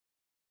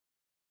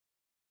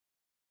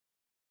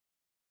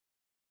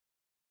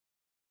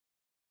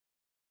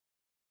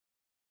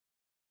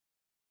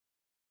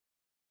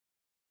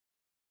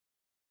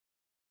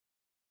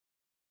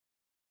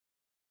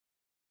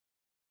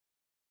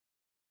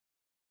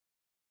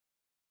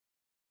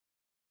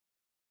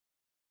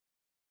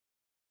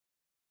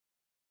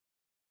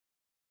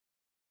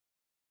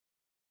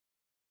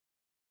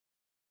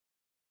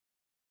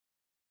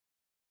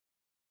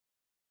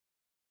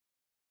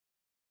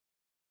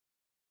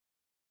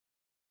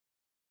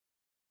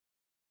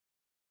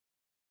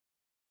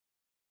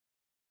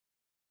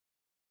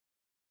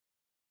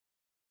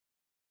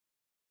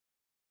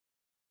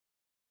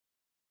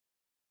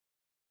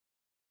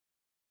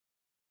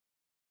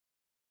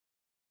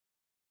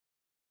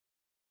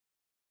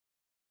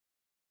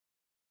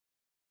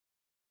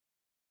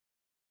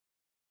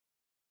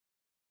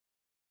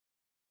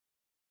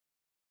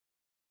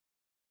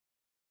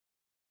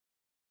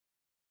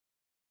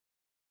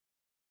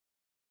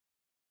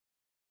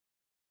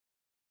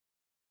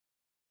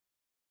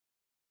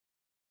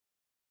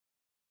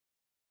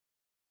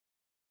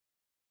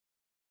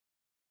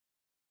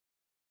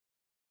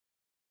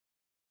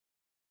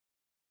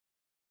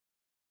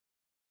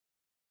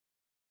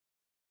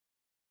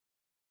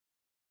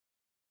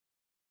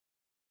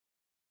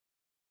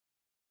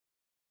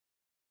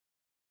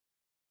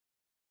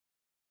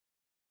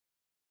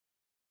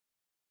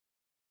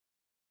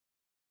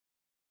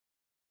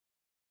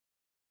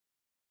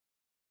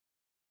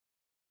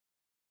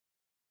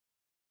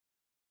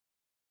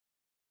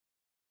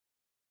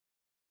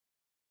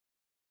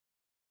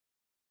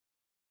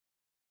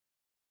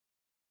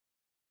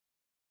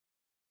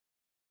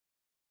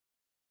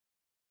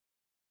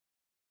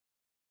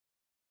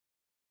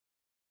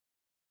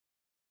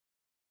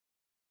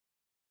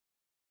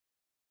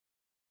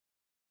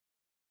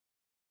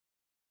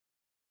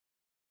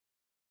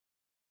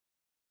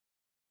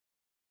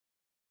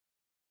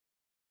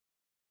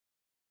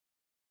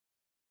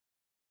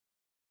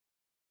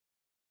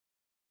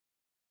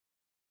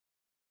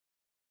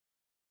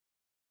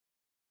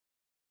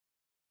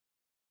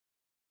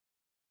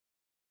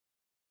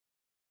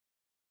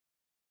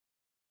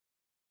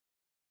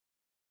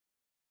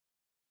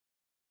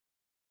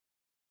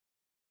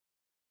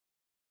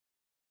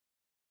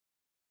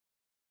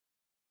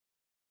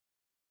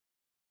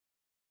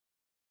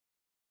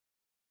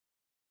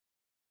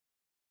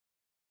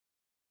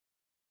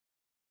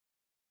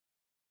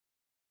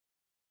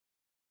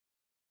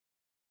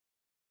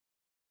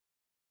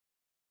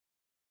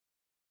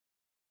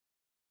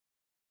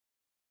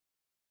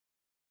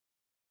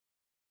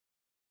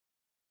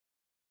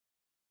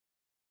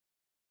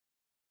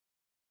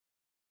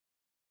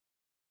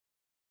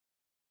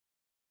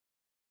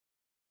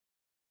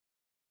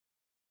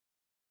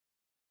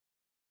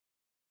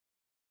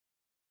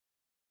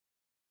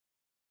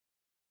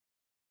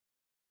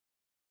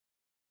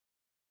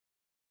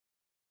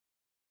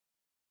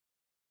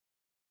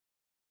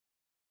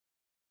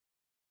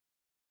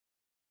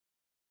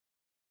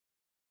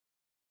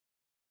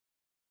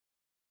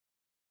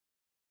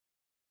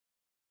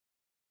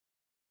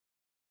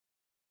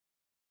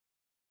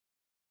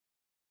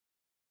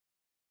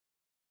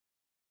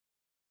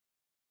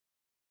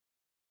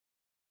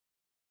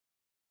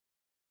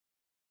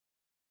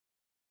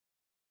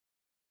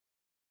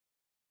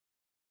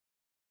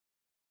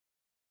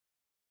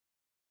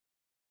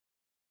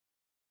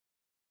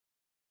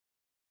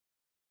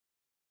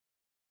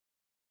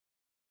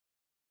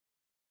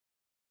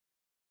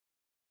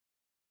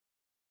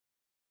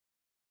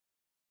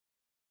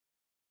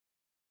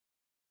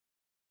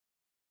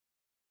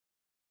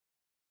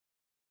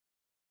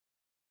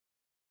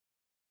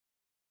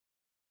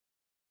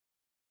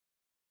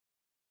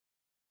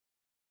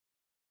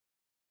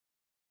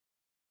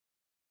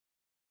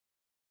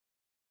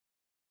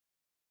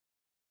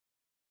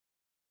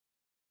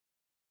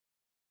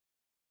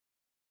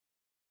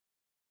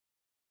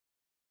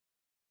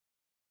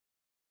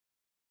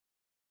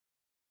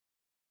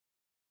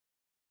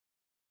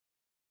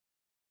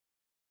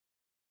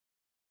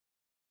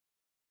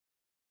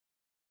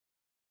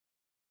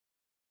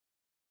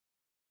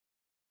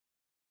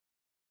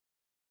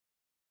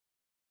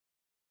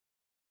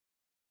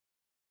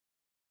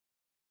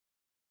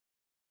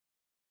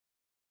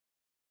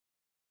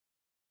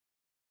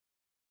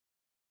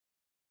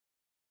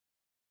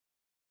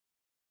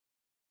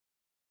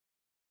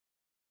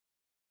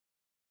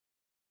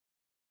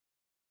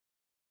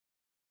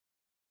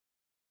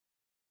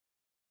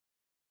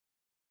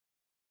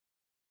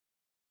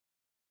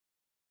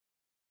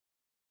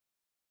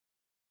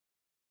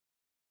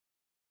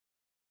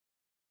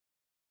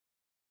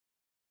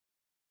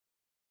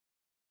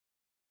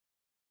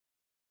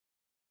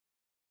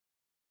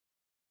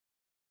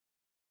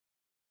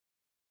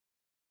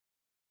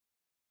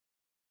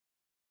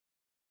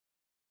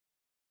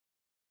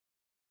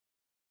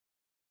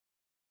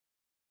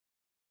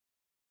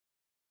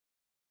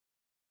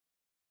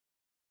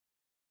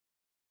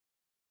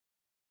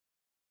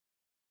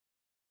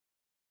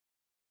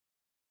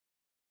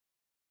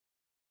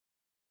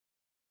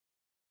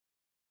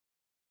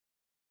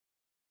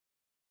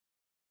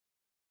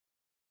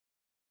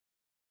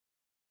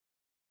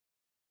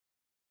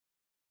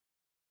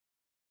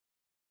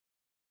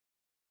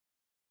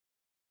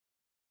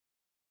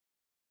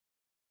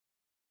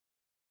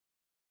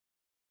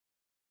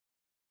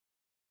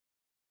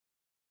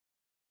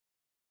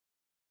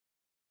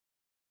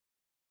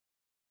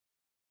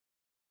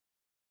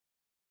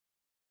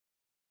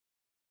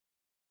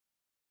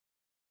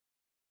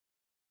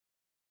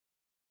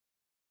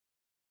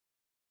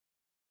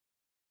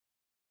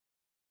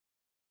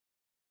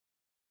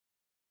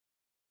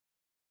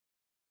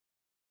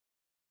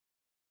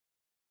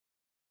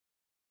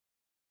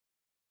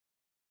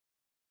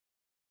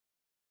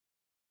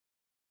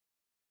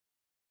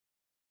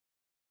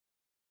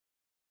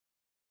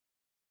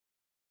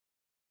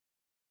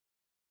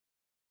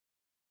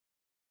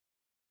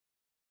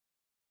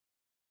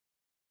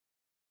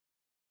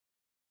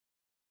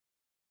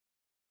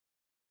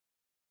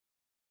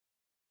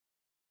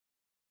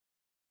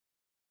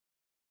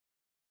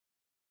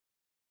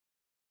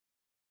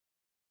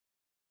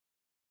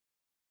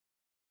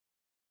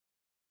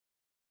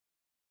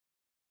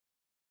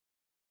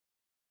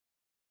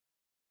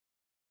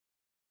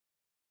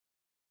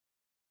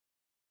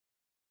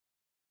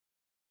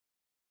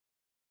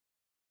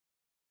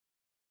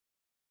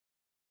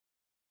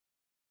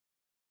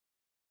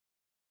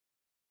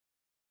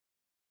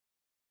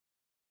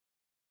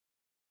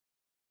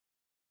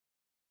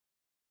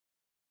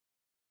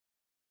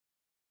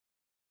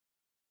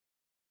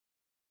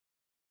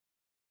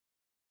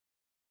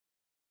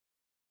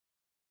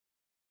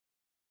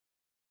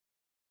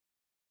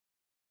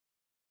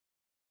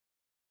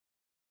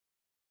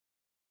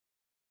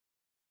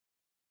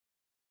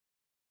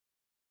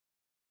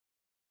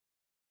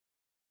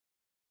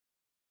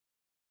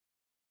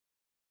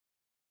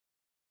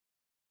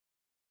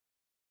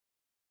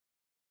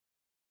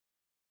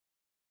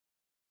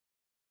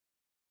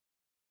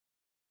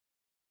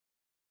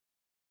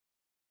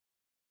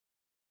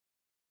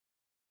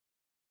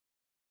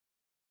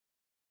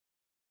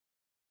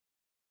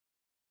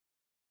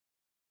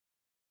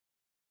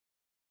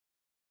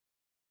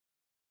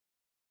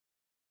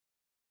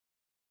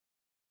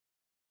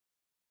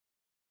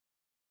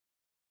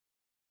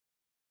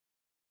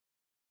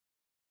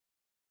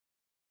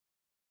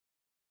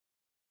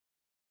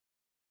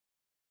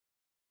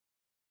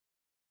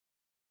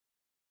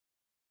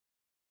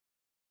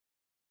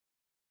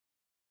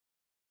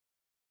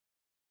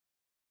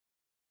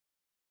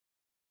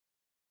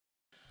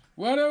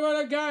What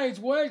up,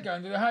 guys?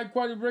 Welcome to the High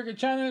Quality Breaker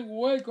channel.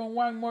 Welcome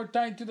one more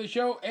time to the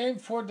show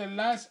and for the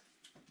last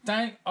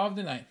time of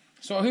the night.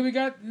 So here we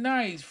got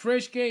nice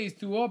fresh case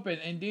to open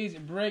in this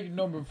break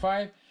number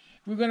 5.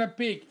 We're gonna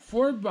pick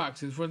 4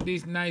 boxes from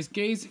this nice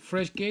case,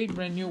 fresh case,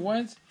 brand new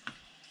ones,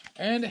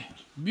 and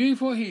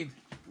beautiful hit.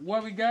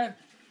 What we got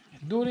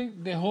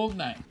during the whole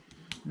night.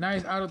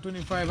 Nice out of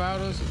 25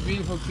 autos,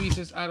 beautiful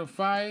pieces out of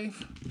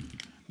 5.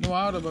 No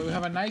auto, but we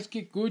have a nice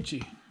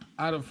Kikuchi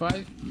out of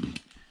 5.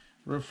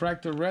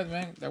 Refractor red,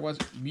 man, that was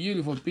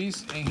beautiful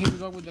piece. And here we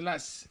go with the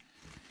last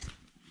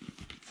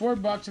 4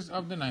 boxes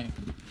of the night.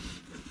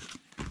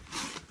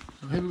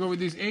 So here we go with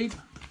these 8.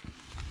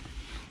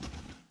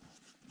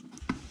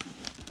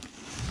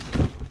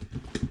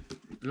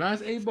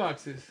 Last 8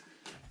 boxes.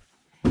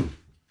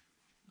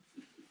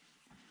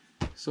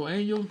 So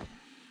Angel,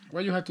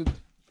 what you have to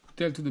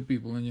tell to the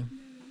people, Angel?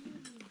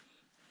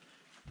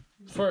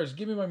 First,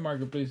 give me my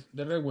marker, please,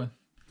 the red one.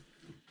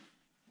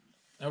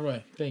 All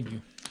right, thank you.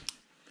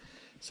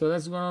 So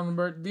that's going to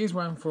number this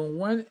one from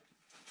 1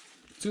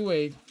 to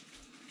 8.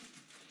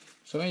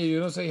 So Angel, you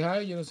don't say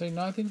hi, you don't say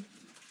nothing.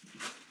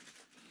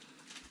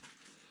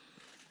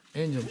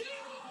 Angel.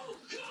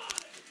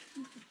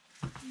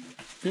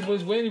 People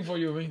is waiting for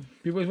you, man.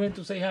 People is waiting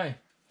to say hi.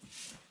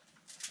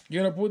 You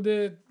gonna put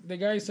the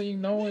guy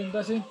saying no and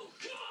that's it?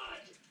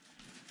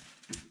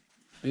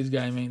 This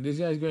guy, man, this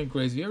guy is going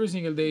crazy. Every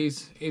single day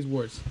is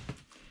worse.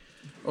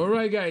 All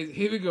right, guys,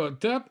 here we go.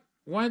 Top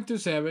 1 to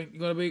 7,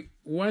 gonna be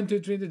 1 to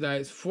 3 the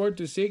dice, 4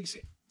 to 6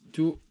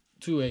 to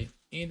 8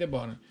 in the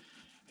bottom.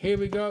 Here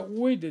we go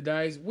with the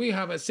dice. We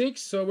have a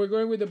 6, so we're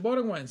going with the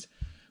bottom ones.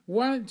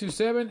 1 to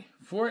 7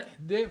 for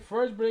the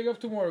first break of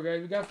tomorrow,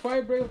 guys. We got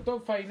 5 break of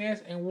top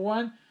finance and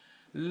 1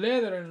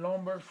 leather and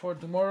lumber for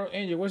tomorrow.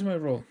 Angel, what's my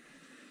roll?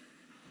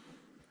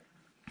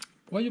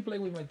 Why you play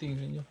with my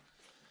things, Angel?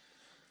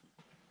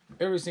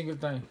 Every single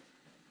time.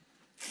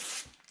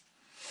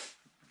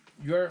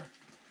 You're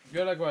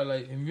like what,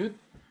 like in mute?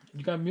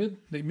 You can mute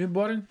the mute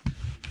button.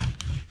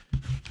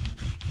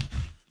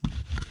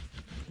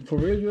 For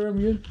real, you're on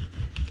mute.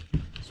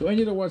 So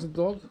Angel don't want to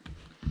talk.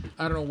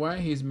 I don't know why.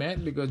 He's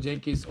mad because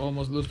Jenkins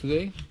almost lost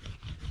today.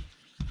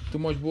 Too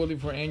much bullying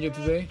for Angel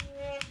today.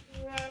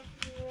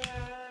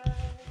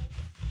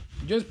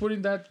 Just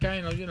putting that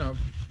kind of, you know,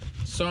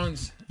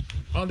 songs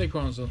on the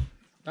console.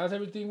 That's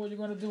everything. What you're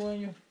gonna do,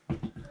 Angel?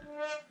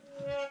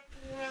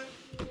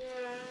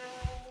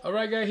 All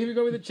right, guys. Here we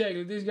go with the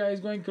checklist. This guy is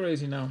going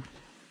crazy now.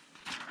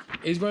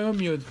 He's going on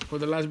mute for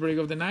the last break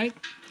of the night.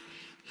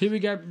 Here we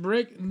got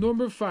break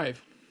number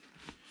 5.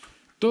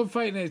 Top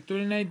Finance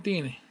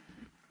 2019.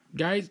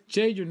 Guys,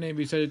 check your name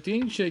beside your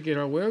team. Shake it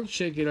out well.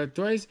 Shake it out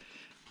twice.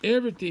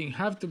 Everything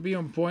have to be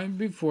on point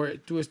before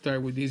to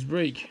start with this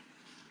break.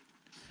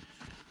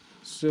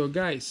 So,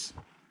 guys,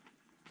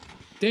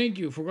 thank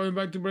you for coming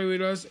back to break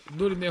with us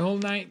during the whole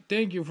night.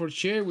 Thank you for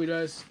sharing with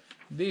us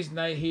these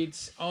night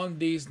hits on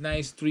these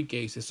nice 3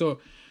 cases. So,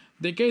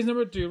 the case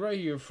number 2 right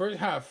here, first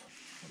half.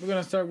 We're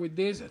gonna start with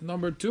this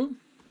number 2.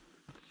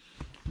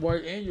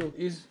 While Angel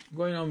is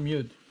going on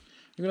mute.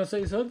 You gonna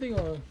say something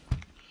or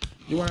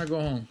you wanna go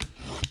home?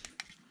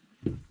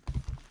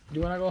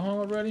 You wanna go home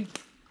already?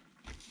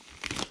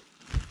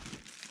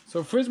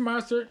 So first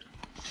master,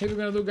 here we're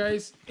gonna do,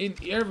 guys, in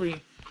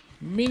every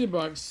mini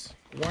box,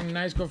 one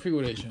nice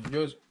configuration.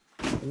 Just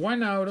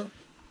 1 auto,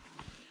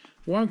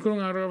 1 Chrome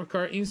auto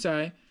card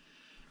inside,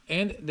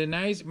 and the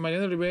nice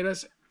Mariano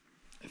Rivera's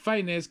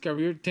Finance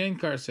Career 10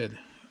 card set.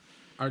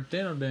 Are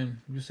 10 of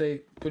them? You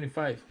say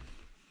 25.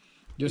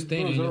 Just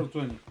 10. No,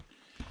 20.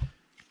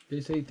 They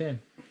say 10.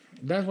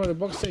 That's what the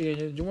box say.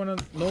 You want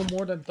to know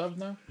more than TOPPS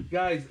now?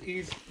 Guys,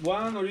 it's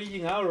 1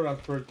 origin Aurora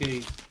per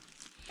case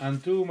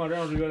and 2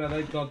 Mariano Rivera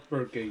die cut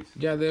per case.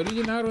 Yeah, the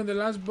origin auto in the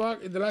last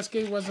box, in the last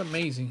case was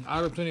amazing.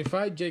 Out of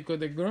 25, Jacob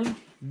de Grun,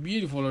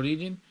 beautiful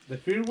origin. The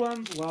first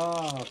one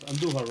was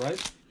Andújar,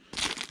 right?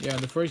 Yeah,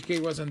 the first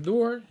case was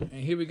Andújar,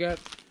 and here we got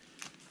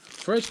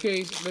first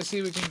case. Let's see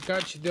if we can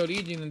catch the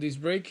origin in this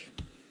break.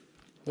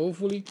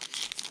 Hopefully,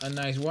 a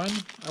nice one.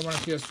 I want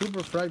to see a super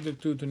fractor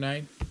 2 to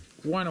 9,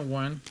 1 on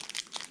 1.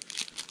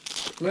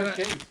 We got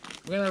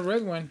a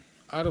red one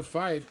out of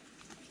 5.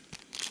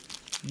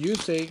 You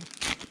say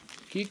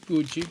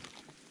Kikuchi.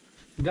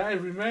 Guys,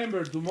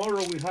 remember,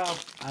 tomorrow we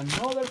have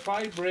another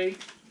 5 break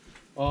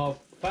of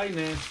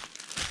finance.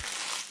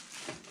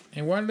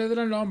 And 1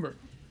 leather and lumber.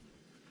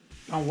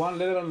 And 1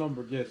 leather and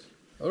lumber, yes.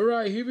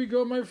 Alright, here we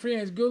go, my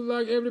friends. Good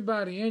luck,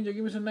 everybody. Angel,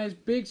 give me some nice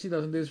pixie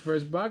dust in this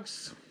first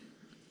box.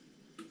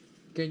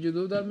 Can you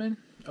do that, man?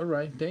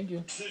 Alright, thank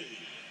you.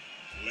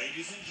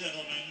 Ladies and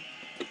gentlemen,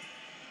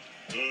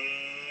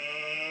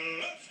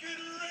 let's get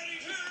ready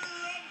to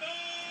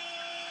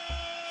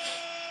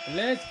rumble!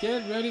 Let's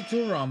get ready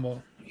to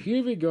rumble.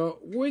 Here we go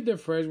with the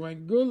first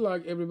one. Good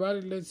luck,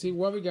 everybody. Let's see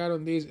what we got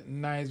on this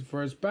nice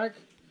first pack.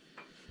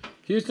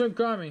 Houston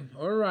coming.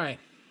 Alright.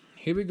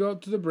 Here we go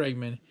to the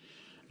brakeman.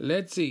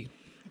 Let's see.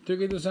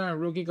 Took it to sign,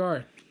 rookie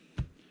card.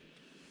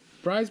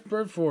 Prize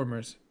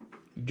performers.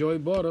 Joey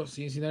Boto,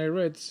 Cincinnati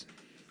Reds.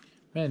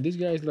 Man, this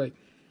guy is like,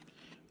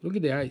 look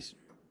at the eyes.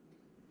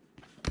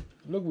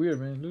 Look weird,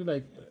 man. Look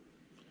like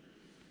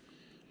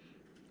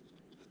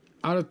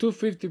out of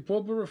 250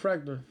 purple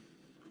refractor.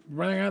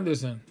 Brian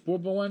Anderson,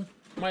 purple one.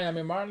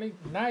 Miami Marlin,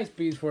 nice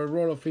piece for a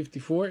roll of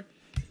 54.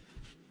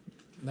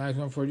 Nice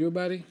one for you,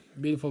 buddy.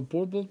 Beautiful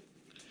purple.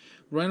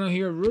 Right on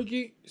here,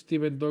 rookie,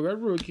 Steven Dogart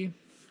rookie.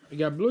 We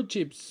got blue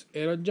chips,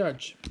 Aaron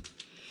Judge.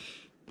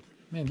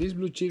 Man, this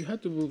blue chip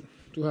had to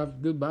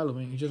have good value,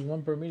 man. It's just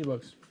one per mini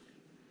box.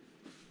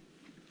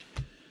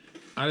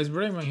 Alex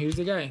Bregman, here's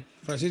the guy.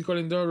 Francisco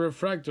Lindor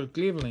refractor,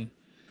 Cleveland.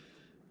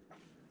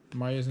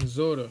 Myers and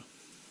Soto.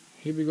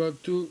 Here we go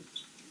to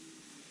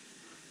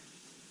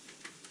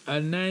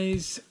a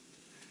nice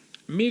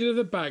middle of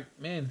the pack,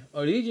 man.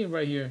 Origin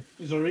right here.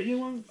 Is Origin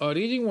one?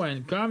 Origin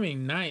one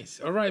coming,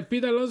 nice. All right,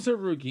 Pete Alonso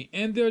rookie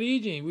and the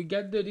Origin. We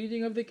got the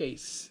Origin of the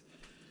case.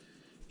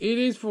 It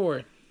is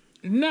for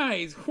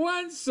nice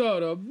Juan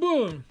Soto.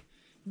 Boom,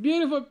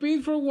 beautiful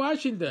piece for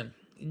Washington.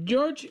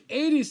 George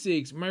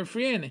 86, my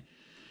friend.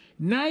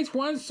 Nice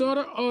Juan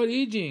Soto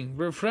Origin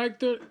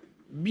refractor.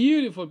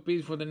 Beautiful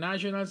piece for the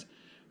Nationals.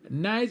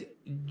 Nice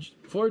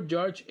for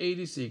George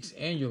 86.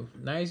 Angel,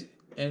 nice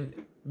and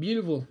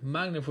beautiful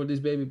magnet for this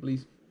baby,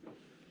 please.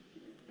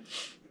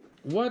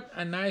 What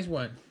a nice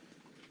one.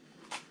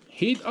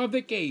 Hit of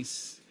the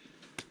case.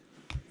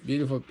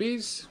 Beautiful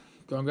piece.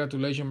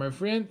 Congratulations, my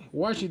friend.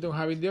 Washington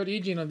having the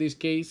Origin on this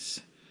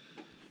case.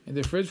 In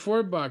the first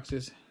 4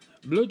 boxes.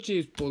 Blue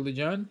chips, Paul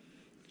DeJohn.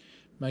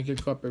 Michael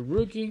Copper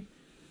rookie.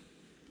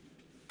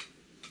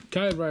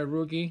 Kyle Wright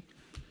rookie.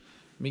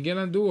 Miguel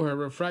Andujar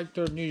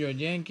refractor, New York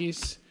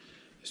Yankees.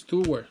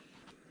 Stewart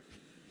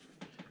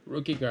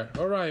rookie card.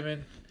 All right,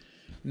 man.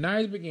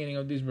 Nice beginning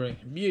of this break.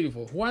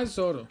 Beautiful. Juan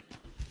Soto.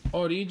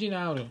 Origin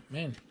auto.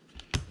 Man.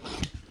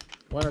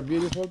 What a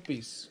beautiful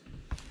piece.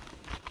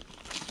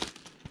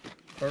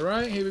 All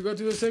right, here we go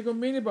to the second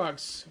mini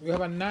box. We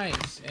have a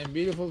nice and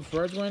beautiful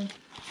first one.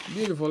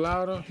 Beautiful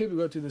auto. Here we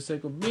go to the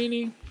second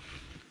mini.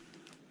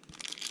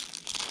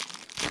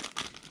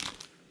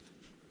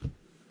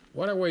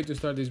 What a way to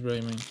start this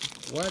break, man.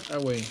 What a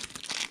way.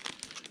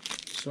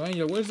 So,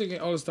 Angel, where's the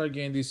All-Star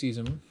game this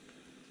season?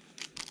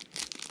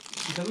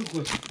 It's a good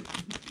question.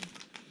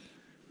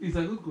 It's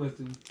a good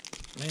question.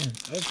 Man,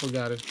 I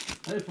forgot it.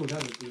 I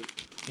forgot it too.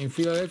 In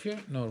Philadelphia?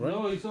 No, right?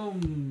 No, it's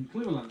on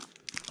Cleveland.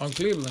 On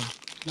Cleveland.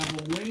 Now,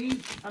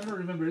 Wayne, I don't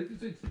remember.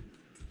 86.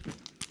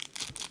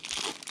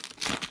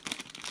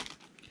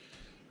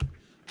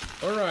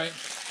 All right.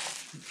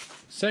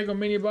 Second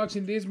mini box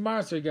in this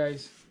master,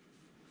 guys.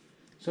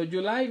 So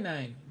July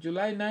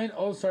 9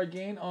 All-Star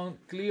game on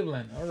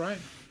Cleveland. All right.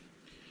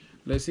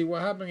 Let's see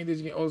what happened in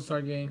this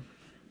All-Star game.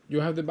 You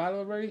have the battle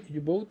already?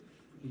 You vote?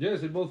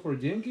 Yes, I vote for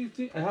Yankees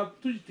team. I have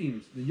 2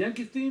 teams: the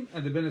Yankees team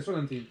and the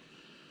Venezuelan team.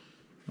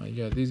 My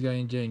God, this guy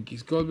in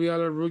Yankees. Colby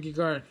Allen rookie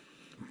card.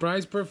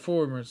 Prize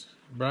performers.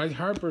 Bryce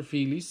Harper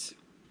Phillies.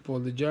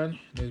 Paul DeJohn.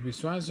 Leslie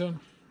Swanson.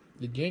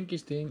 The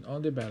Yankees team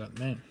on the ballot,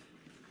 man.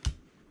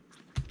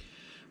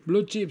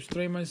 Blue chips,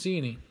 Trey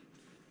Mancini.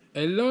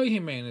 Eloy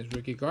Jimenez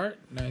rookie card.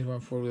 Nice one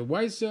for the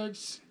White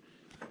Sox.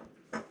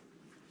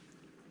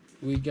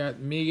 We got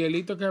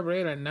Miguelito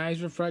Cabrera, nice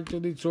refractor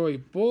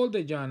Detroit. Paul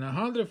DeJohn,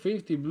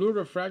 150 blue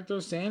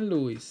refractor St.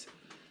 Louis.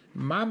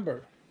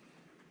 Mamber.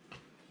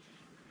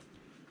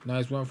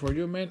 Nice one for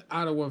you, man.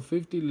 Out of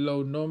 150,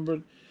 low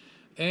number.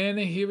 And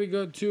here we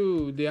go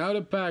to the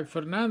outer pack.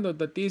 Fernando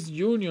Tatis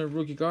Jr.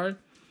 rookie card.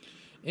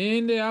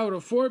 In the outer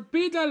 4,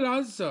 Pete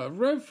Alonso,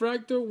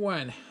 refractor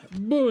 1.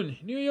 Boom,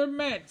 New York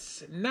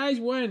Mets. Nice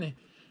one.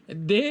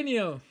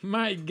 Daniel,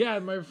 my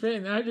God, my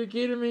friend, are you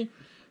kidding me?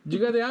 You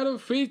got the out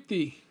of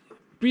 50.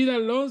 Pete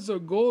Alonso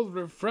gold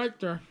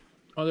refractor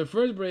on the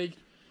first break.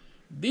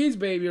 This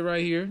baby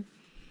right here.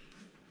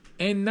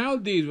 And now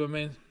this one,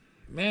 man.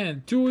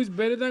 Man, 2 is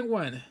better than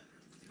 1.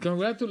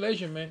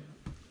 Congratulations, man.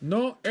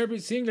 No, every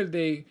single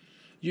day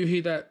you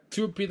hit that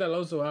 2 Pete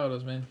Alonso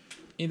autos, man.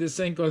 In the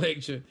same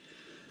collection.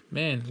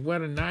 Man,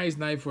 what a nice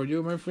night for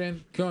you, my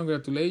friend.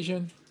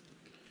 Congratulations.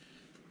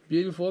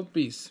 Beautiful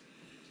piece.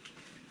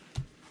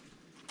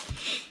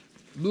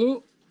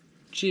 Blue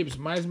chips,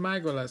 Miles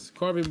Mikolas,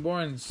 Corbin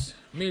Burns,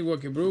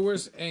 Milwaukee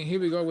Brewers. And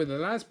here we go with the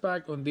last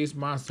pack on this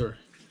master.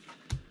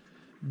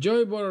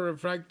 Joey Votto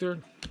refractor.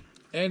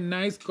 And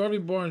nice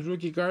Corbin Burns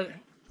rookie card.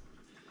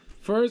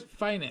 First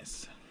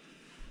finest.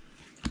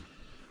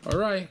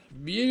 Alright,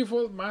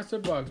 beautiful master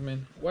box,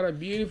 man. What a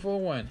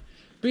beautiful one.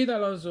 Pete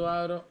Alonso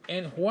auto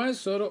and Juan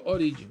Soto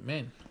Origin.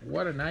 Man,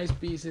 what a nice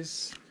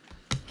pieces.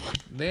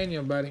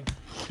 Daniel, buddy.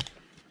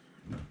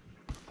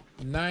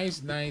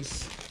 Nice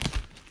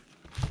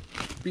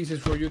pieces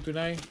for you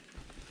tonight.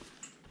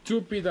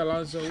 2 Pete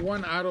Alonso,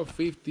 1 out of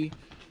 50.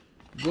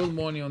 Good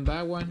money on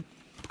that one.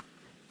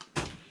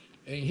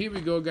 And here we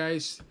go,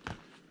 guys.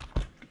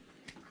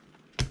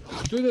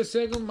 To the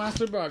second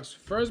master box.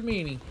 First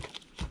mini.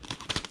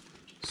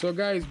 So,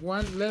 guys,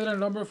 1 letter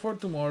number for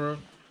tomorrow.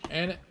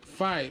 And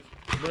 5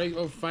 break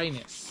of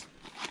finest.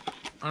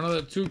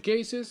 Another 2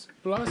 cases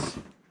plus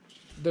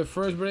the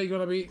first break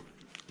gonna be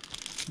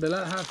the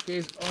last half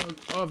case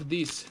of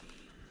this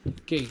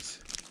case.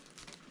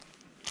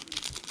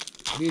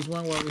 this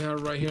one, what we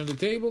have right here on the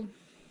table.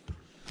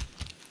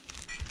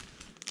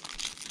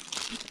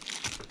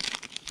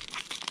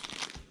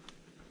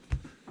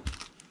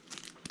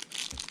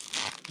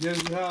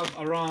 Yes, we have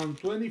around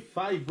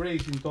 25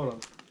 breaks in total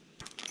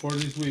for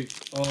this week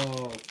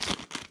of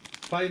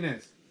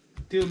finance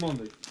till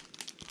Monday.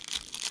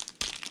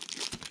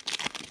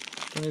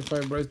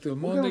 25 breaks till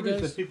We're Monday,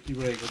 gonna reach the guys. 50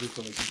 break of this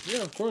collection.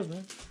 Yeah, of course,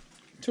 man.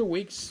 2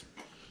 weeks.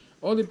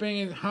 All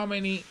depending on how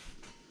many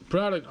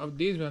product of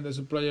this one the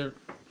supplier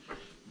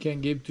can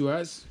give to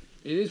us.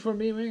 It is for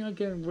me, man. I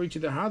can reach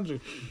the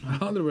 100.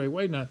 100 break.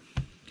 Why not?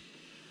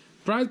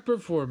 Prize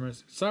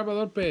performers.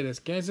 Salvador Perez,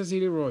 Kansas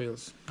City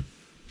Royals.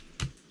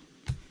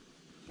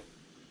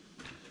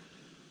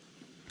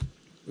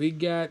 We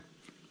got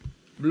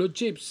blue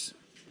chips.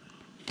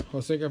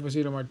 Jose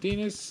Cafecito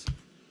Martinez.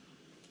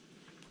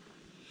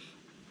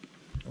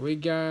 We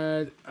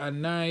got a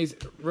nice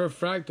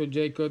refractor,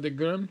 Jacob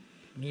DeGrom,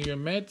 New York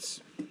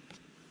Mets.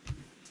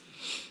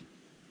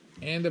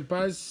 And the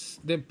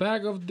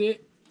pack of the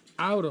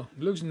auto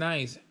looks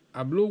nice.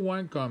 A blue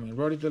one coming.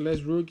 Roddy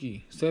Teles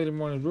rookie. Saturday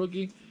morning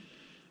rookie.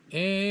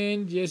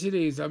 And yes, it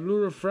is. A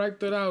blue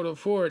refractor auto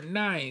for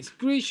nice.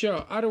 Chris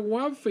Shaw out of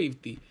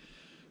 150.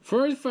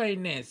 First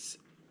finesse.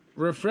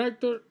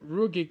 Refractor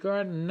rookie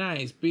card.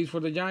 Nice piece for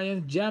the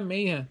Giants. Jam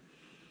Mayhem.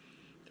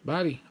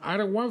 Body. Out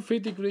of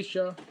 150, Chris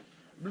Shaw.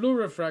 Blue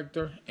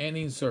refractor and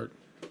insert.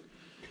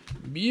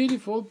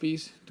 Beautiful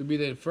piece to be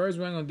the first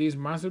one on this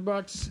master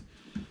box.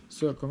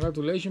 So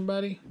congratulations,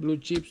 buddy. Blue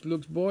chips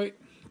looks boy.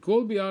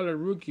 Colby Aller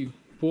rookie.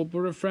 Purple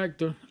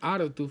refractor.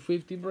 Out of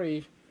 250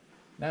 Brave.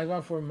 Nice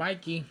one for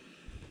Mikey.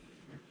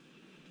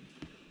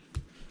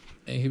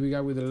 And here we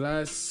go with the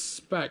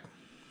last pack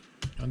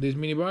on this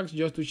mini box.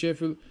 Just to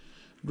Sheffield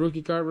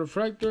rookie card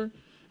refractor.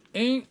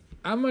 And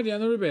a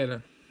Mariano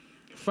Rivera.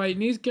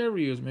 Finesse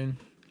Carriers, man.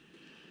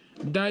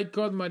 Die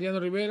cut Mariano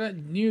Rivera,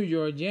 New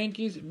York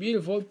Yankees.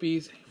 Beautiful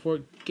piece for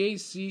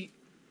KC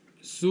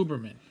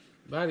Superman.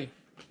 Buddy.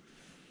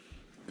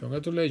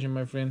 Congratulations,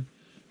 my friend.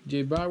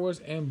 Jay Bowers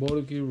and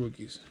Boruki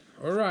rookies.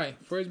 Alright,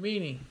 first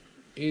mini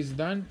is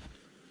done.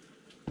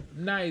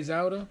 Nice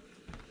auto.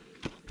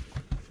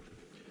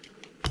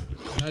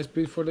 Nice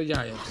piece for the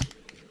Giants.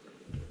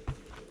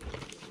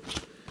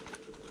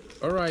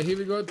 Alright, here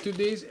we go to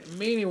this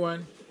mini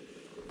one.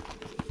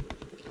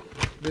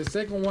 The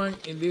second one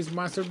in this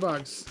master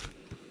box.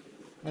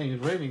 Man,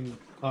 it's raining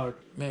hard.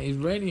 Man, it's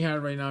raining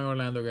hard right now in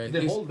Orlando, guys.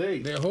 The whole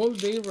day. The whole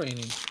day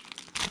raining.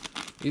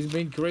 It's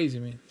been crazy,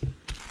 man.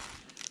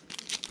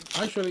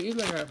 Actually, it's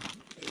like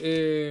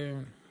a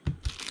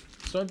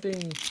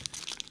something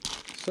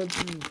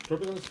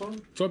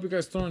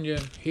tropical storm, yeah,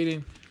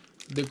 hitting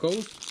the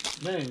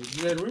coast. Man,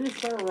 the rain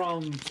start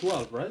around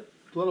 12, right?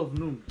 12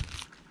 noon.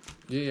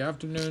 Yeah,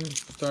 afternoon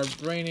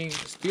start raining,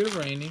 still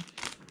raining.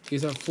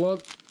 It's a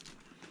flood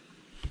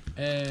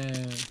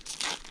and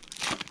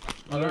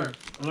alert.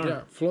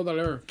 Yeah, flood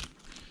alert.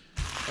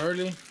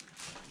 Early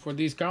for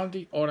this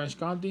county, Orange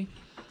County.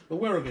 But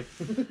we're okay.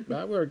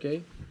 But we're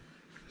okay.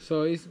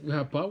 So we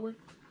have power,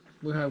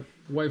 we have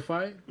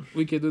Wi-Fi,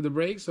 we can do the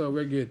break, so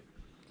we're good.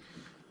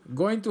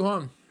 Going to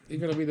home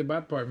is gonna be the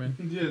bad part, man.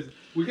 Yes,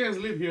 we can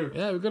sleep here.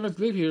 Yeah, we're gonna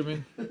sleep here,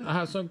 man. I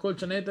have some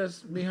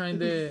colchonetas behind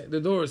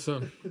the door,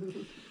 so.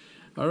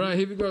 All right,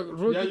 here we go.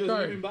 Rookie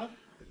card. Sleeping back?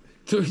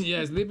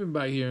 Yeah, sleeping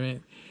back here,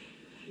 man.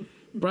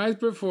 Prize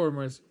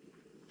performers.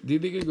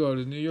 Didi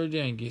Gregorius, New York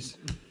Yankees.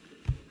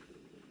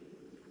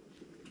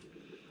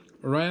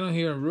 Ryan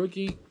here,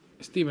 rookie.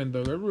 Steven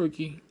Dogger,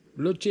 rookie.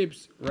 Blue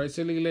chips,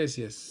 Raisel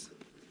Iglesias.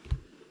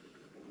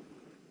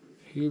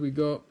 Here we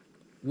go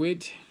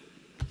with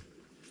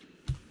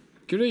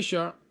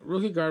Kershaw,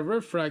 rookie card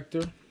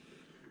refractor.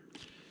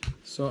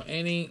 So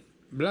any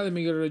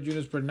Vladimir Guerrero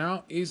Jr. per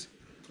now is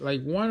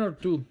like 1 or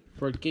 2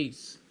 per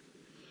case.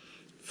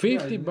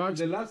 50 bucks.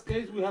 In the last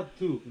case we have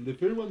 2. In the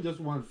first one just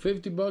 1.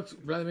 50 bucks.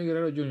 Vladimir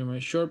Guerrero Jr. My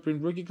short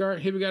print rookie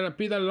card. Here we got a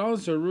Pete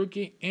Alonso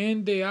rookie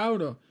and the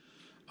auto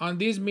on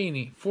this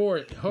mini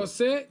for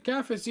Jose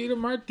Cafecito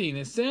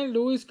Martinez, St.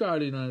 Louis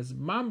Cardinals.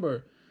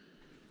 Member.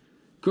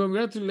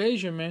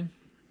 Congratulations, man.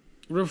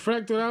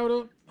 Refractor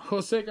auto.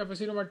 Jose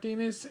Cafecito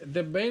Martinez,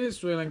 the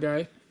Venezuelan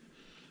guy,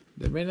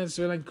 the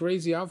Venezuelan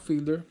crazy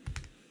outfielder.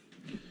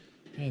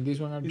 And this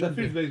one, It's a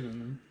first baseman,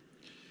 man.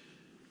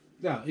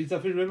 Yeah, it's a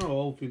first baseman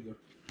or outfielder.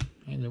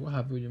 And what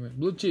happened with you, man?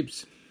 Blue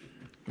chips.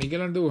 Miguel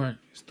Andujar,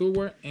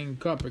 Stewart, and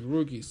Kopech,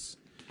 rookies.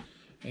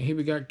 And here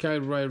we got Kyle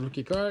Wright,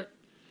 rookie card.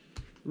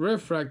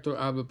 Refractor,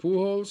 Albert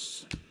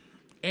Pujols.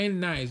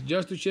 And nice,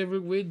 just to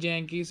Sheffield with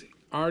Yankees.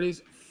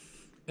 Artist,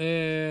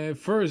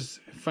 first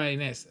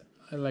finesse.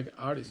 I like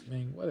artist,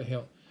 man. What the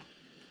hell?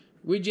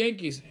 With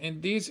Yankees. And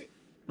this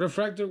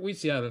refractor with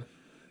Seattle.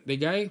 The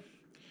guy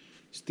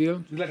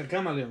still. It's like a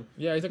chameleon.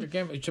 Yeah, it's like a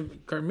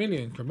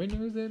chameleon.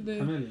 Chameleon is the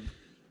Chameleon.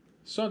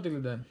 something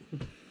like that.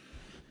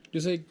 You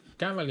say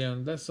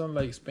chameleon. That sounds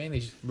like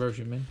Spanish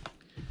version, man.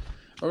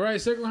 All right,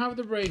 second half of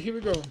the break. Here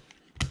we go.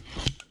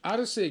 Out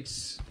of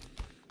 6.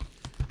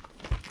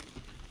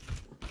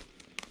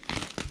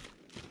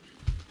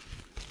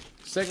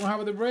 Second half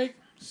of the break.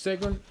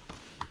 Second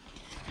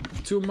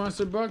 2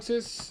 master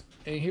boxes,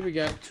 and here we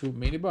got 2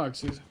 mini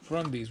boxes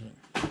from this one.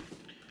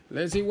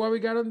 Let's see what we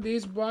got on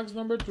this box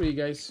number 3,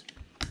 guys.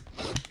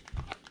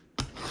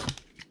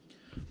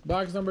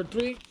 Box number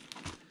 3.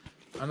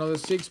 Another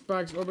 6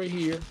 packs over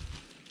here.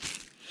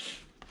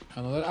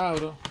 Another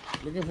auto.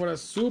 Looking for a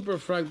super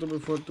fractal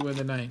before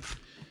 29.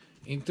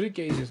 In 3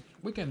 cases.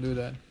 We can do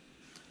that.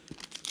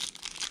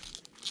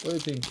 What do you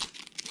think?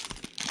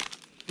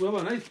 We have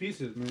a nice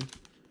pieces, man.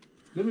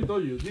 Let me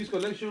tell you, this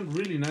collection,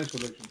 really nice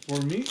collection.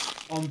 For me,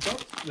 on top,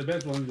 the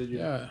best one that you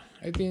have.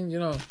 Yeah, I think,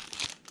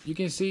 you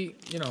can see,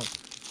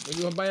 when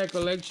you buy a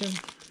collection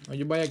or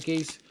you buy a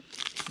case,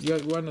 you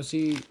want to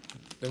see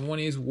the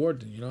money is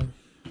worth it,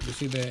 You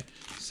see the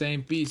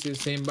same pieces,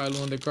 same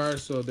value on the card,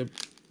 so the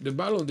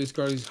value of this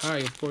card is high.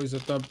 Of course,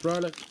 it's a top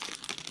product.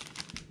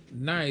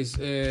 Nice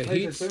Nice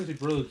hits. expensive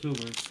product too,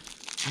 man.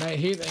 Nice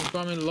hit and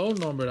coming low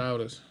number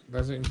autos.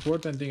 That's the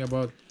important thing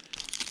about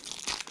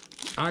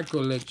our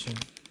collection.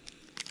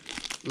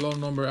 Low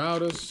number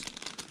autos,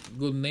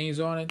 good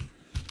names on it.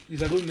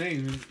 It's a good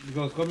name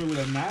because coming with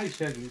a nice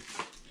checklist.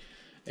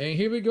 And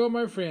here we go,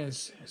 my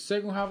friends.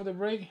 Second half of the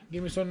break.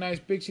 Give me some nice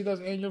pixie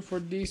dust, Angel, for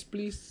this,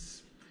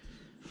 please.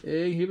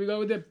 And here we go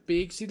with the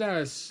pixie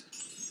dust.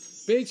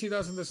 Pixie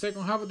dust in the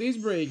second half of this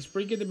break.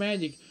 Sprinkle the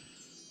magic.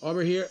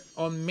 Over here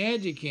on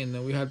Magic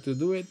Kingdom, we have to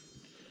do it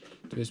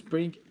to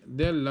sprinkle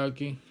the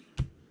lucky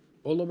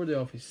all over the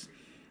office.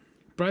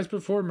 Prize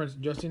performers: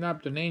 Justin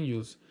Upton,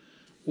 Angels,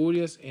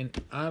 Urias, and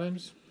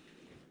Adams.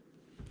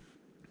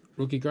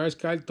 Rookie cards: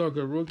 Kyle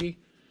Tucker, rookie.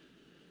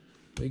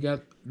 We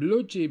got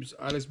blue chips: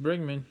 Alex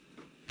Bregman,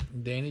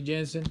 Danny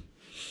Jensen,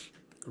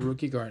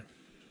 rookie card.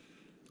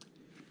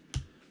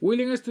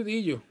 William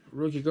Astudillo,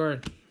 rookie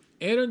card.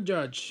 Aaron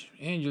Judge,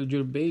 Angel,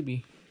 your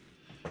baby.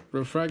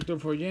 Refractor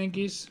for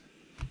Yankees.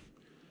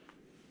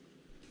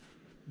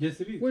 Yes,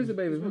 it is. Where's the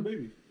baby, It's my man?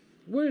 baby.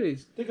 Where it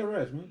is? Take a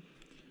rest, man.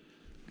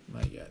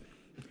 My God.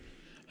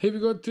 Here we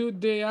go to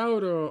the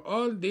auto.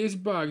 On this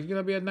box, it's going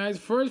to be a nice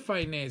first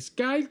finance.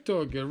 Kyle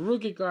Tucker,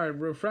 rookie card.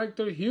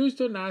 Refractor,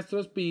 Houston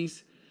Astros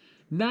piece.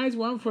 Nice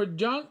one for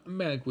John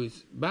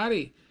Melquist.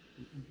 Buddy,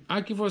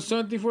 asking for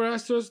something for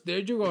Astros. There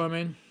you go,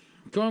 man.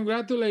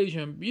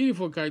 Congratulations.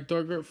 Beautiful Kyle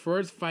Tucker.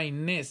 First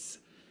finesse.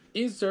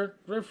 Insert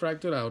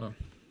refractor auto.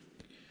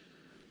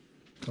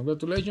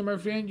 Congratulations, my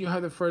friend. You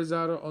have the first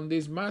auto on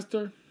this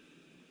master.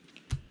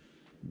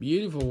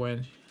 Beautiful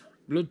one.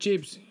 Blue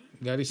chips.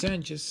 Gary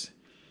Sanchez.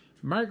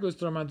 Marcus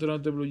Stroman,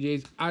 Toronto Blue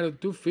Jays. Out of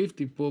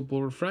 250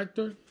 pull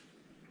refractor.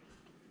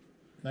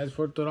 Nice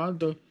for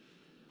Toronto.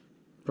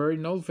 Perry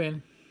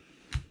Nolfen.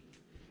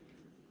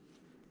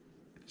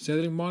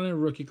 Cedric Mullin,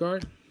 rookie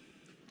card.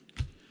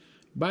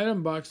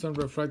 Byron Buxton,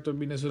 refractor,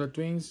 Minnesota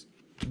Twins.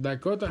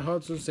 Dakota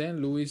Hudson, St.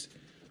 Louis,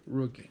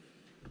 rookie.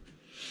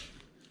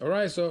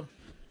 Alright, so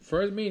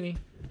first mini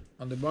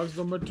on the box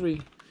number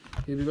 3.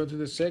 Here we go to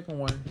the second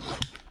one.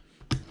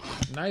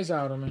 Nice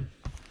auto, man.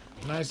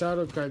 Nice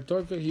auto, Kyle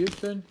Tucker,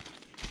 Houston.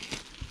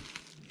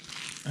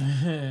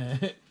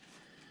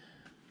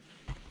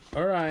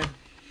 Alright.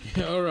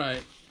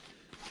 Alright.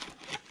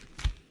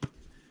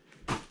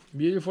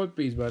 Beautiful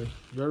piece, buddy.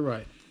 You're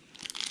right.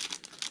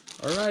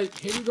 Alright,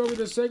 here we go with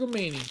the second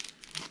mini.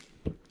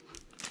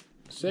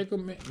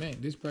 Man,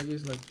 this pack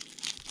is like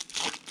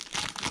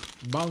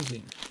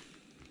bouncing.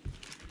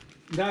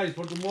 Guys,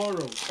 for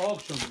tomorrow,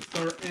 auction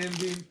start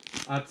ending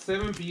at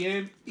 7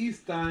 p.m.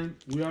 East time.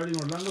 We are in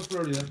Orlando,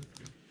 Florida.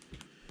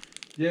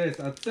 Yes,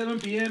 at 7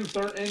 p.m.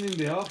 start ending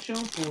the auction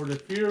for the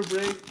fear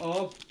break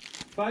of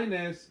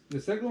Finesse, the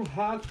second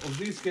half of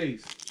this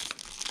case.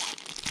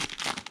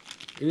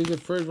 It is the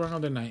first round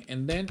of the night.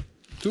 And then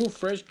 2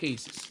 fresh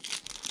cases.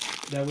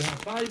 That we have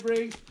 5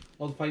 breaks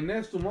of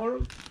Finesse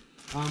tomorrow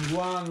and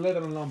 1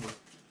 letter and number.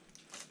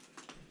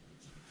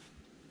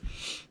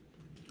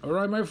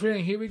 Alright, my friend,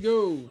 here we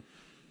go.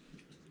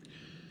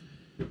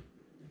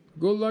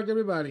 Good luck,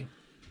 everybody.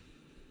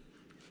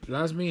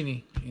 Last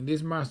mini in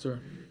this master.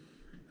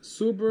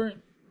 Super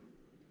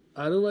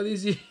Aruba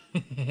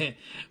DC.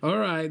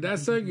 Alright,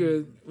 that's so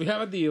good. We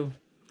have a deal.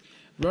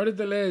 Roddy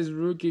Teles,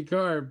 rookie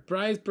card.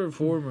 Prize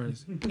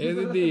performers.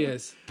 Eddie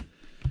Diaz.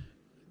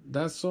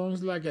 That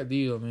sounds like a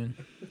deal, man.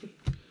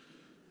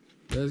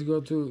 Let's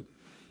go to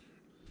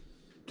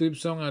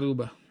Trips on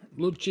Aruba.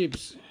 Blue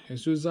chips.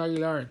 Jesus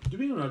Aguilar. You've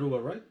been on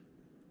Aruba, right?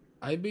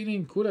 I've been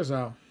in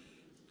Curacao.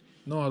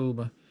 No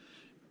Aruba.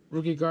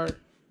 Rookie card.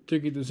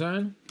 Tricky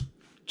Toussaint.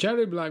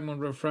 Charlie Blackmon,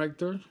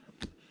 refractor.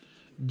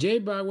 Jay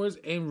Bowers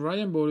and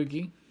Ryan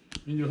Bodicki.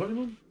 In your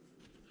honeymoon?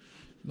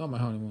 Not my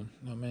honeymoon.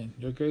 No, man.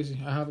 You're crazy.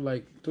 I have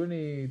like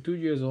 22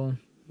 years old.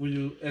 With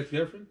your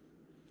ex-girlfriend?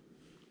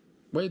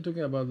 Why are you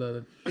talking about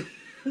that?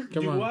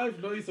 Come Your on.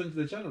 wife knows on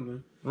the channel,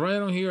 man. Right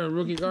on here, a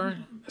rookie card.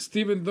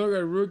 Steven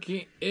Duggar,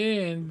 rookie.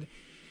 And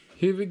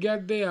here we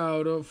got the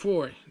auto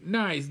for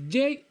nice.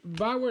 Jake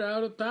Bauer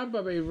out of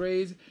Tampa Bay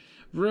Rays.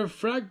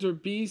 Refractor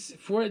piece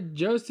for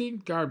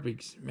Justin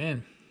Carpix.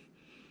 Man.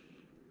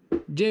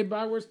 Jay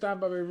Bauer's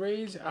Tampa Bay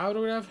Rays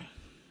autograph.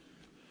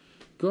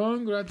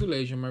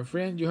 Congratulations, my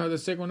friend. You have the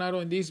second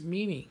auto in this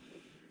mini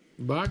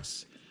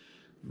box.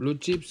 Blue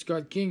chip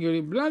Scott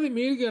Kingery.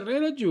 Vladimir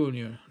Guerrero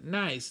Jr.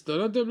 Nice.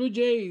 Toronto Blue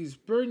Jays.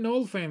 Per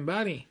Nolfan,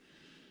 buddy.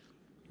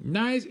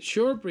 Nice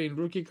short print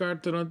rookie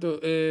card. Toronto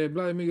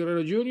Vladimir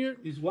Guerrero Jr.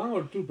 Is 1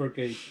 or 2 per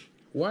case?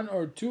 1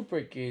 or 2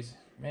 per case.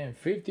 Man,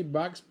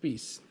 $50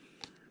 piece.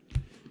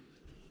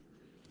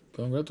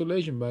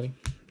 Congratulations, buddy.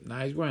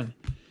 Nice one.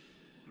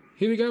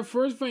 Here we got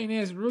first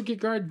finance rookie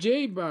card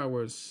Jay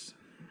Bowers.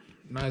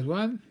 Nice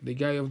one. The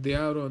guy of the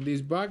auto on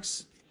this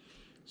box.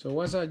 So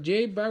what's a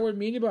Jay Bauer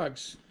mini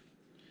box?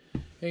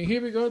 And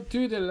here we go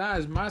to the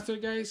last master,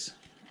 guys.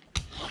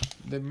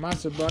 The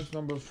master box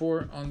number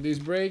 4 on this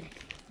break.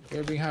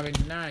 We've been having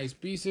nice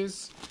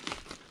pieces.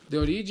 The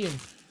origin,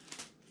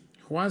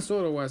 Juan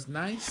Soto was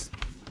nice.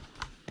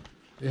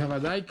 We have a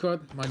die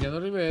cut, Mariano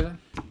Rivera.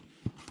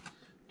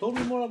 Tell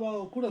me more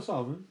about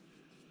Curaçao, man.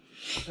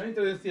 I'm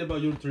interested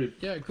about your trip.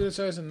 Yeah,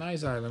 Curaçao is a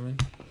nice island, man.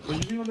 So you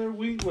been on there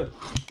wing what?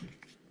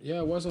 Yeah,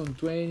 it was on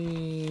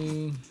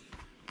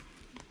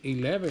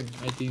 2011,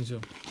 I think so.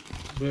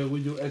 But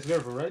with your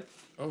ex-girlfriend, right?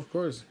 Of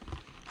course.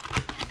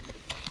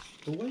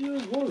 So why you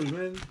worried,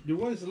 man? Your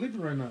wife is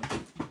sleeping right now.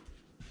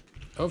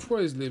 Of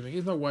course he's leaving.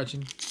 He's not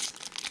watching.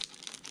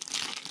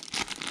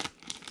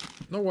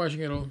 Not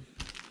watching at all.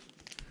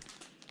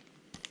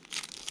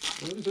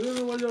 So you don't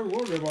know why you're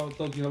worried about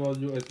talking about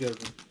your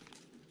ex-girlfriend.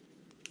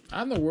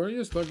 I'm not worried.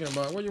 Just talking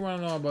about what you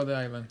want to know about the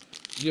island.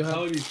 You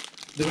How have it is?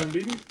 The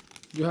Bambini?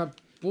 you have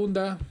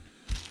Punda.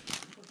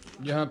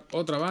 You have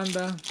Otra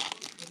Banda.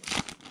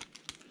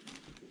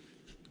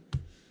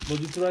 Did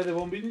you try the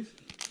Bombinis?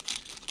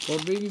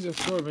 Corbinis, of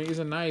course, man. It's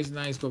a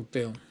nice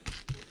cocktail.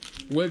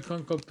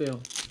 Welcome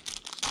cocktail.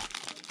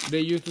 They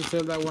used to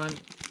sell that one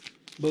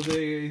But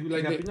they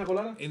like a the- piña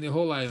colada? in the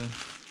whole island.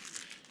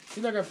 It's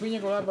like a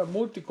piña colada, but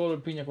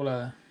multicolored piña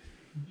colada.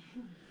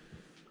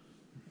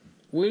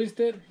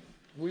 Williamstead,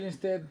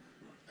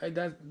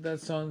 that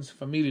sounds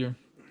familiar.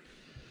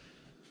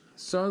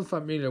 Sounds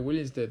familiar,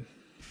 Williamstead.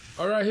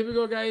 All right, here we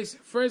go, guys.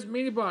 First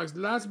mini box,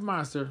 last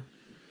master.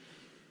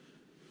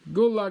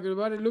 Good luck,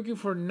 everybody. Looking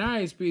for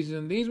nice pieces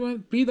on this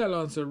one. Pete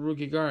Alonso,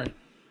 rookie card.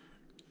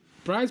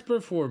 Prize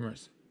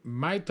performers,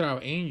 Mike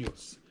Trout,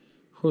 Angels.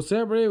 Jose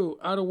Abreu,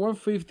 out of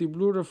 150,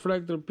 blue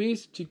reflector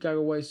piece,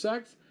 Chicago White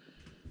Sox.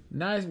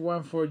 Nice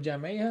one for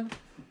Jamaica.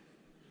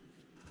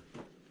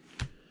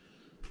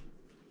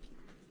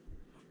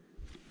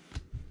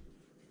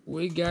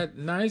 We got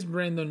nice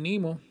Brandon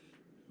Nemo,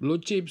 blue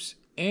chips,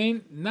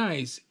 and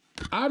nice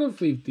out of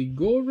 50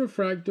 gold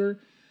refractor.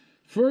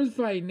 First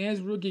finance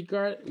rookie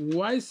card,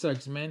 White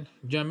Sox, man.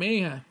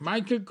 Jamaica,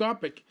 Michael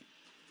Kopech.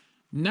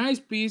 Nice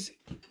piece,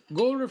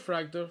 gold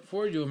refractor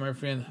for you, my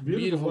friend.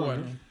 Beautiful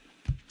one, man.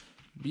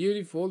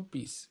 Beautiful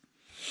piece.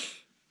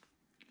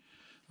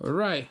 All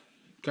right,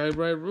 Kyle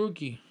Bright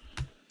rookie,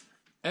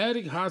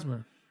 Eric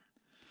Hosmer.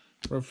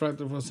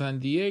 Refractor for San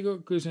Diego,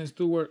 Christian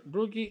Stewart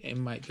rookie,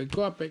 and Michael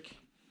Kopech.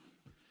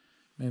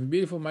 And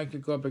beautiful Michael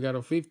Kopech out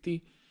of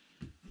 50.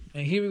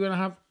 And here we're going to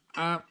have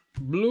a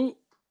blue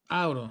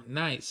auto.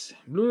 Nice.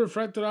 Blue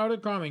refractor auto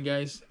coming,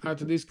 guys.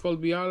 After this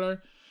Colby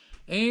Aller.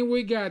 And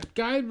we got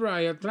Kyle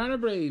Bryant, Atlanta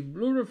Braves.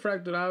 Blue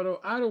refractor auto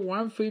out of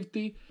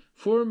 150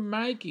 for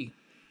Mikey.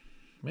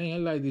 Man, I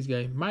like this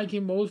guy. Mikey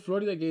Mo's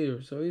Florida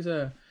Gators. So he's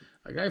a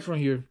guy from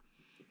here.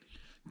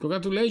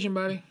 Congratulations,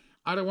 buddy.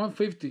 Out of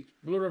 150.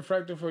 Blue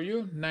refractor for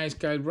you. Nice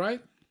Kyle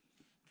Bryant.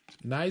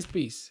 Nice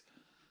piece.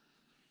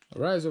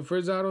 Alright, so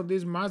first out of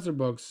this master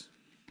box.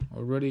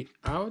 Already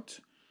out.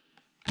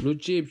 Blue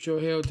chip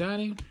Shohei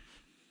Ohtani.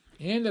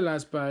 And the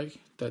last pack,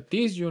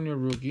 Tatis Jr.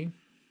 rookie.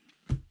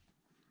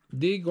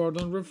 D.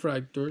 Gordon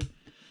refractor.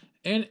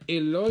 And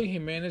Eloy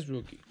Jimenez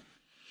rookie.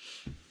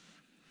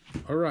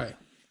 Alright.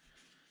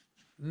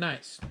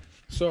 Nice.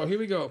 So here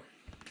we go.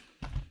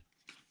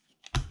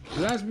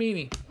 Last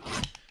mini.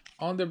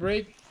 On the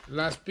break.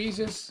 Last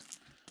pieces.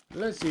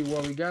 Let's see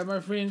what we got, my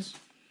friends.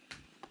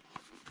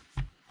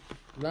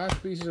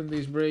 Last pieces on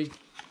this break.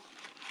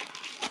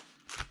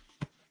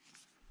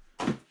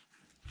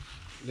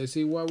 Let's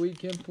see what we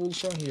can pull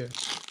from here.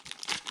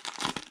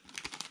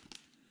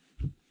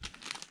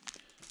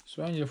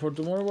 So, Angel, for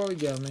tomorrow, what we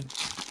got, man?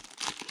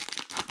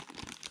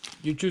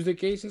 You choose the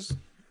cases,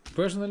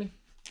 personally?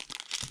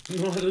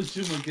 No, I don't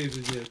choose my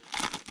cases yet.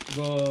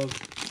 But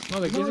No,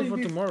 the cases for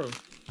indeed. tomorrow.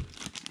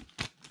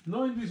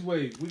 not in this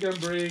way. We can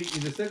break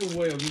in the second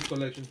way of this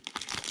collection.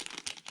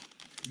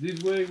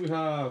 This way we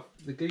have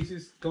the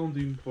cases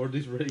counting for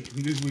this break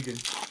this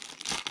weekend.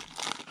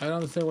 I don't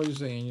understand what you're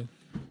saying, Angel.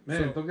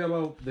 Man, So- talking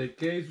about the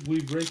case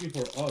we breaking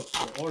for us,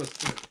 for our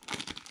stuff.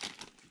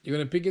 You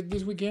gonna pick it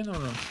this weekend or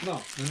no?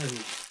 No, the next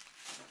week.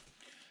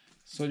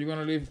 So you're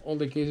gonna leave all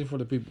the cases for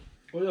the people.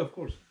 Oh yeah, of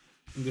course.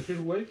 In the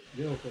first way,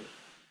 yeah, of course.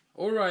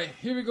 All right,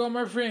 here we go,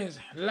 my friends.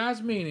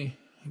 Last mini.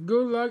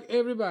 Good luck,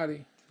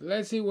 everybody.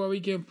 Let's see what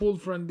we can pull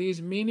from this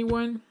mini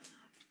one.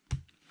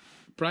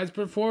 Prize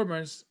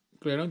performers,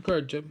 Clayton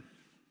Kershaw.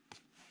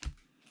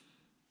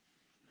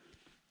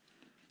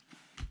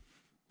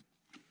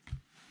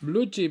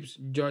 Blue chips,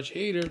 Josh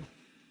Hader.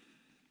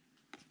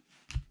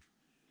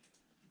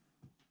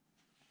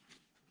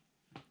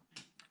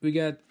 We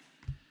got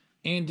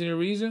Anthony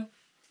Rizzo,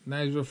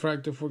 nice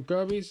refractor for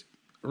Cubbies.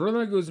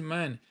 Ronald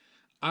Guzman,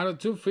 out of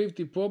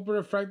 250, purple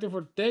refractor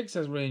for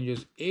Texas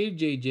Rangers.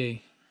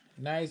 AJJ,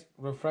 nice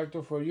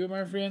refractor for you,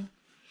 my friend.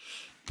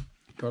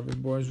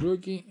 Corbin Burns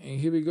rookie. And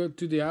here we go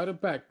to the outer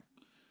pack.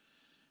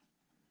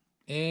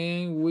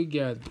 And we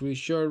got Chris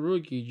Shaw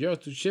rookie,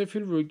 Justin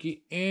Sheffield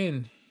rookie,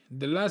 and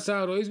the last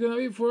auto is gonna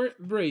be for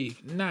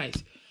Brave.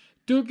 Nice.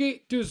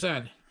 Tuki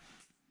Tucson.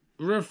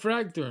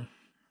 Refractor.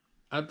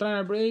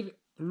 Atlanta Brave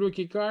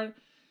rookie card.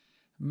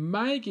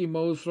 Mikey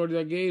Mo's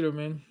Florida Gator,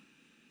 man.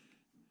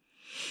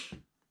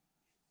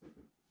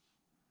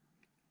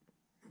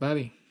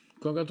 Buddy,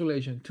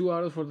 congratulations. 2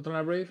 autos for the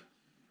Atlanta Brave.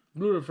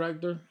 Blue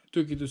refractor.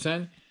 Tuki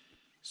Tucson.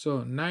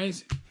 So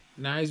nice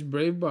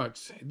Brave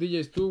box.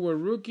 DJ Stewart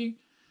rookie.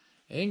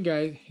 And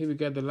guys, here we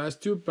got the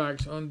last 2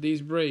 packs on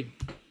this break.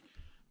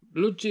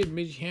 Blue chip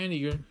Mitch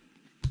Haniger.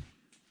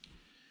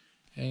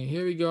 And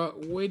here we go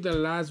with the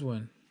last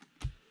one.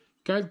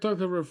 Kyle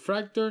Tucker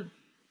refractor.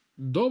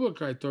 Double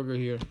Kyle Tucker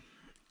here.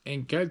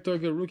 And Kyle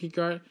Tucker rookie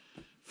card.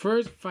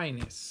 First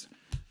finest.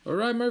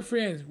 Alright, my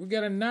friends. We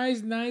got a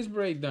nice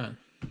breakdown.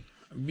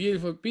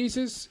 Beautiful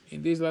pieces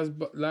in this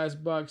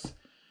last box.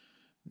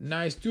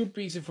 Nice 2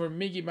 pieces for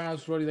Mickey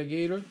Mouse Florida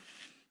Gator.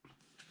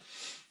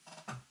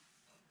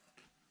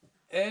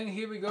 And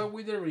here we go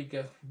with the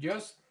recap.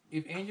 Just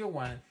if Angel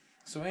won.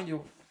 So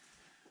Angel,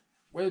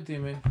 what do you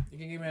think, man? You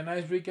can give me a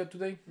nice recap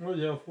today? Oh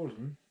yeah, of course,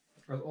 man.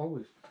 As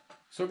always.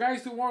 So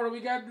guys, tomorrow we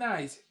got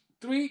nice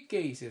 3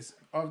 cases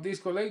of this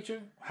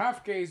collection.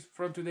 Half case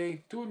from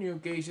today, 2 new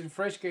cases,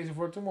 fresh cases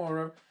for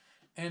tomorrow,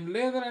 and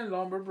leather and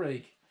lumber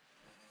break.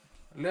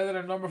 Leather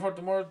and lumber for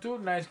tomorrow too.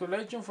 Nice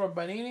collection from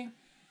Panini.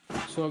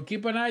 So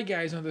keep an eye,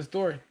 guys, on the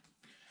store.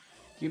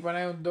 Keep an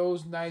eye on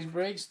those nice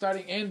breaks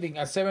starting ending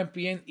at 7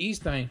 p.m.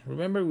 East time.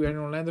 Remember, we are in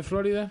Orlando,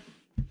 Florida.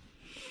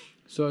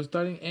 So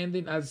starting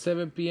ending at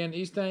 7 p.m.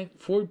 East time,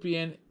 4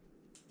 p.m.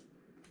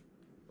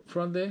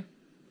 from the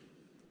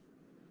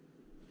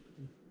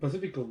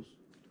Pacific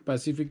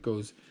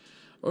Coast.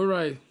 All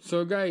right,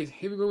 so guys,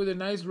 here we go with the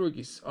nice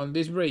rookies on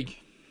this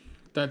break.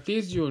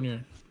 Tatis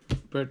Jr.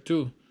 per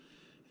 2.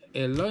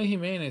 Eloy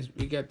Jimenez,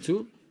 we got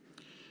 2.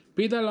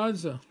 Pete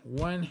Alonso,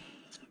 1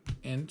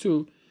 and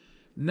 2.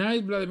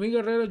 Nice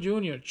Vladimir Guerrero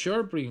Jr.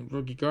 Short print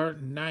rookie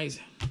card. Nice.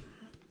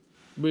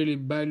 Really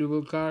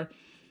valuable card.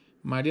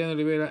 Mariano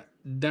Rivera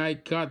die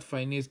cut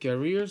finance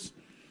careers.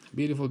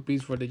 Beautiful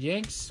piece for the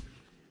Yanks.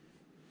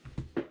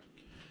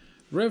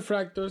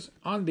 Refractors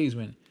on this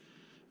one.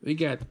 We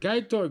got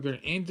Kyle Tucker,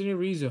 Anthony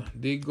Rizzo,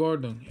 Dick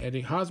Gordon,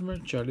 Eric Hosmer,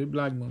 Charlie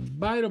Blackmon,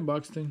 Byron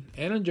Buxton,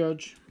 Aaron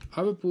Judge,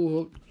 Albert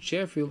Pujols,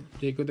 Sheffield,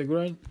 Jacob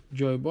DeGrom,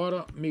 Joey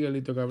Votto,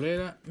 Miguelito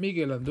Cabrera,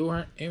 Miguel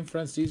Andujar, and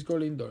Francisco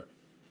Lindor.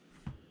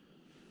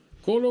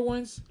 Color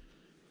ones,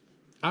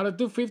 out of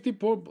 250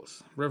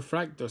 purples,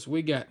 refractors,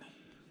 we got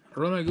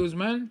Ronald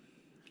Guzman,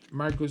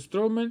 Marcus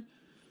Stroman,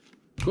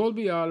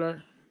 Colby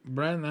Allard,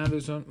 Brandon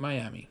Anderson,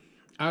 Miami.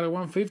 Out of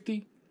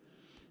 150,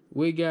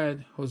 we got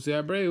Jose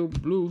Abreu,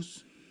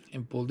 Blues,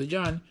 and Paul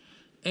DeJohn.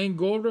 And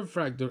gold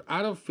refractor,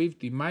 out of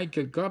 50,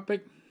 Michael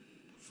Kopech,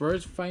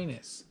 first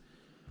finest.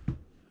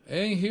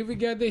 And here we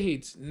got the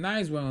hits.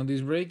 Nice one on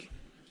this break.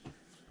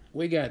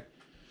 We got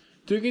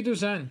Tuki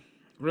Tucson,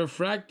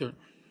 refractor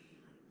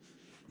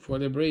for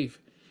the Brave.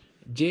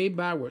 Jay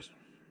Bowers,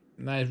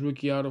 nice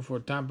rookie auto for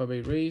Tampa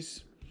Bay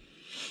Rays.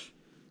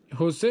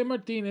 Jose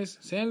Martinez,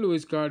 St.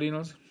 Louis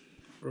Cardinals,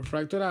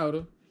 refractor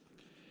auto.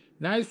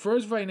 Nice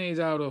first finance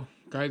auto,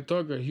 Kyle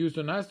Tucker,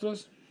 Houston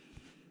Astros.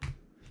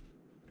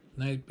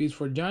 Nice piece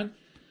for John.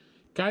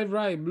 Kyle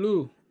Wright,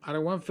 blue, out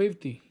of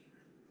 150.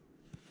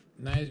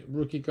 Nice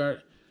rookie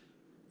card,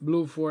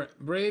 blue for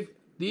Brave.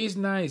 This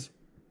nice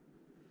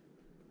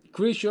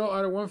Chris Shaw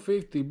out of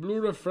 150, blue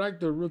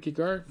refractor rookie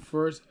card,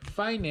 first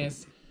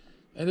finance.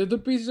 And the 2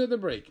 pieces of the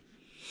break.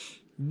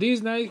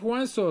 This nice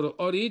Juan Soto,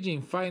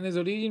 Origin, finance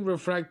Origin,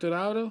 refractor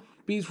auto,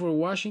 piece for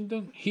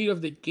Washington, hit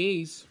of the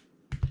case.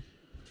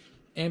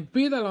 And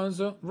Pete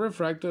Alonso,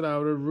 refractor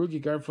auto,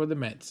 rookie card for the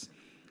Mets.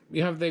 We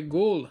have the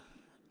gold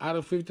out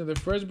of 50 on the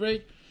first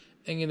break.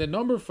 And in the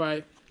number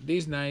 5,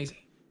 this nice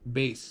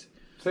base.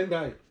 Same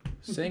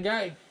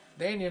guy.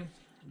 Daniel,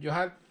 you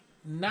have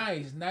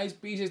nice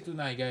pieces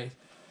tonight, guys.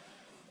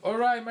 All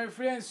right, my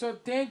friends. So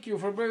thank you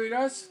for being with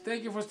us.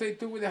 Thank you for staying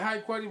tuned with the high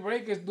quality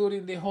breakers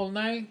during the whole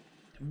night.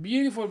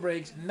 Beautiful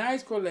breaks,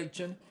 nice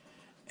collection,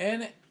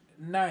 and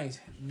nice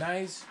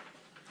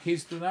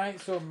hits tonight.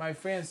 So my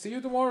friends, see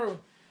you tomorrow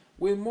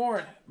with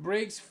more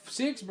breaks.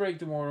 6 break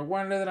tomorrow.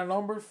 1 letter and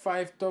number,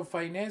 5 top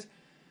finance.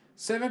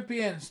 7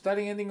 p.m.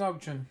 starting ending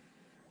auction.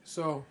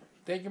 So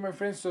thank you, my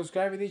friends.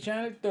 Subscribe to the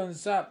channel.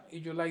 Thumbs up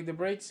if you like the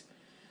breaks.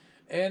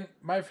 And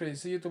my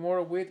friends, see you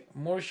tomorrow with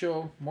more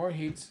show, more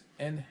hits,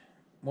 and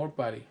more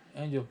party.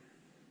 Angel.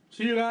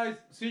 See you guys.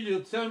 See you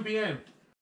at 7 p.m.